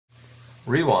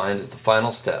Rewind is the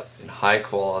final step in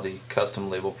high-quality custom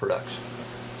label production.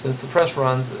 Since the press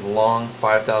runs in long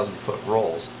 5,000-foot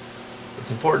rolls, it's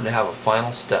important to have a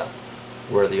final step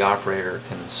where the operator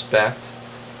can inspect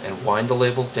and wind the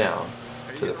labels down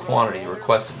to the quantity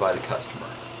requested by the customer.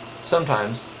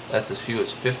 Sometimes that's as few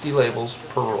as 50 labels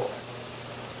per roll.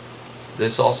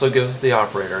 This also gives the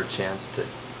operator a chance to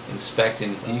inspect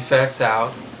any defects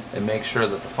out and make sure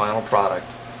that the final product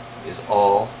is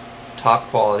all top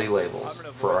quality labels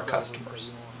for our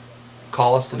customers.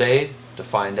 Call us today to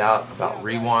find out about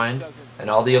Rewind and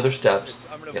all the other steps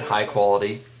in high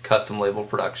quality custom label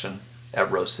production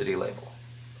at Rose City Label.